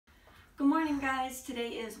Good morning, guys. Today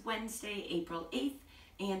is Wednesday, April 8th,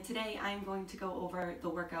 and today I'm going to go over the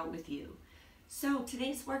workout with you. So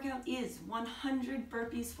today's workout is 100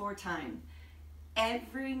 burpees 4 times.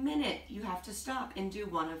 Every minute you have to stop and do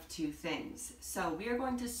one of two things. So we are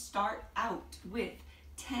going to start out with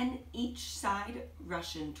 10 each side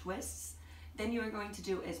Russian twists. Then you are going to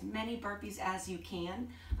do as many burpees as you can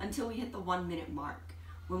until we hit the 1 minute mark.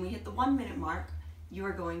 When we hit the 1 minute mark, you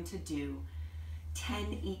are going to do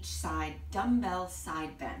 10 each side dumbbell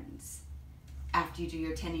side bends. After you do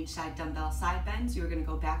your 10 each side dumbbell side bends, you're going to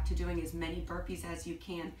go back to doing as many burpees as you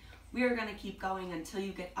can. We are going to keep going until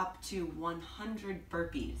you get up to 100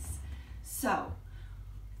 burpees. So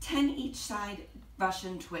 10 each side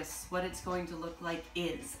Russian twists, what it's going to look like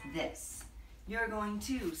is this. You're going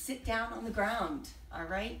to sit down on the ground, all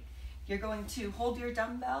right? You're going to hold your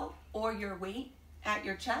dumbbell or your weight at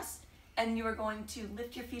your chest, and you are going to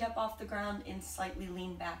lift your feet up off the ground and slightly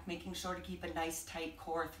lean back, making sure to keep a nice tight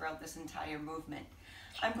core throughout this entire movement.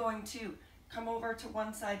 I'm going to come over to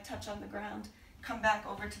one side, touch on the ground, come back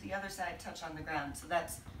over to the other side, touch on the ground. So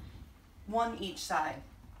that's 1 each side,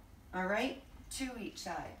 all right? 2 each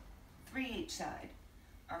side, 3 each side,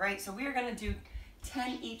 all right? So we are gonna do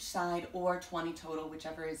 10 each side or 20 total,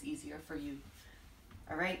 whichever is easier for you,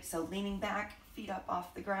 all right? So leaning back, feet up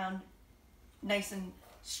off the ground, nice and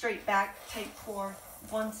straight back, tight core,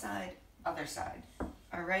 one side, other side,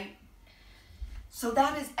 all right? So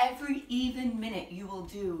that is every even minute you will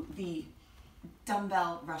do the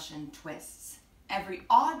dumbbell Russian twists. Every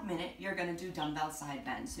odd minute, you're gonna do dumbbell side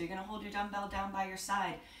bends. So you're gonna hold your dumbbell down by your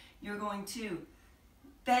side. You're going to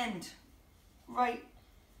bend right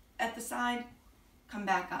at the side, come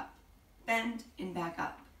back up, bend and back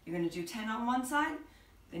up. You're gonna do 10 on one side,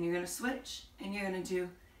 then you're gonna switch and you're gonna do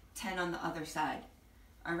 10 on the other side.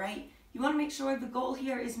 All right, you want to make sure the goal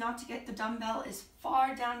here is not to get the dumbbell as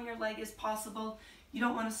far down your leg as possible. You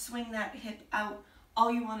don't want to swing that hip out.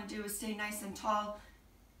 All you want to do is stay nice and tall,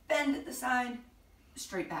 bend at the side,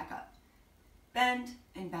 straight back up, bend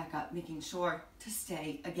and back up, making sure to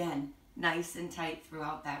stay, again, nice and tight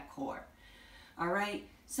throughout that core. All right,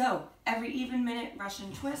 so every even minute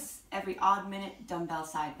Russian twists, every odd minute dumbbell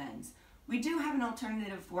side bends. We do have an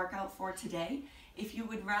alternative workout for today. If you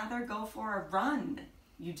would rather go for a run,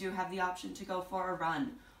 you do have the option to go for a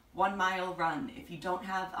run, 1 mile run. If you don't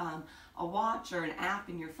have a watch or an app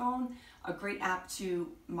in your phone, a great app to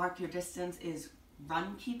mark your distance is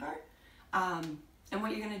Runkeeper. And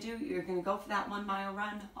what you're gonna do, you're gonna go for that 1 mile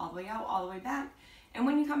run, all the way out, all the way back. And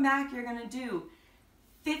when you come back, you're gonna do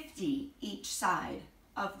 50 each side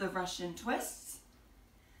of the Russian twists.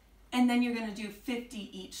 And then you're gonna do 50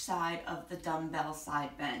 each side of the dumbbell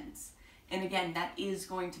side bends. And again, that is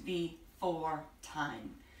going to be 4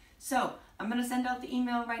 times. So I'm going to send out the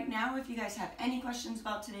email right now. If you guys have any questions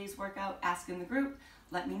about today's workout, ask in the group,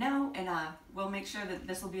 let me know, and we'll make sure that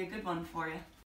this will be a good one for you.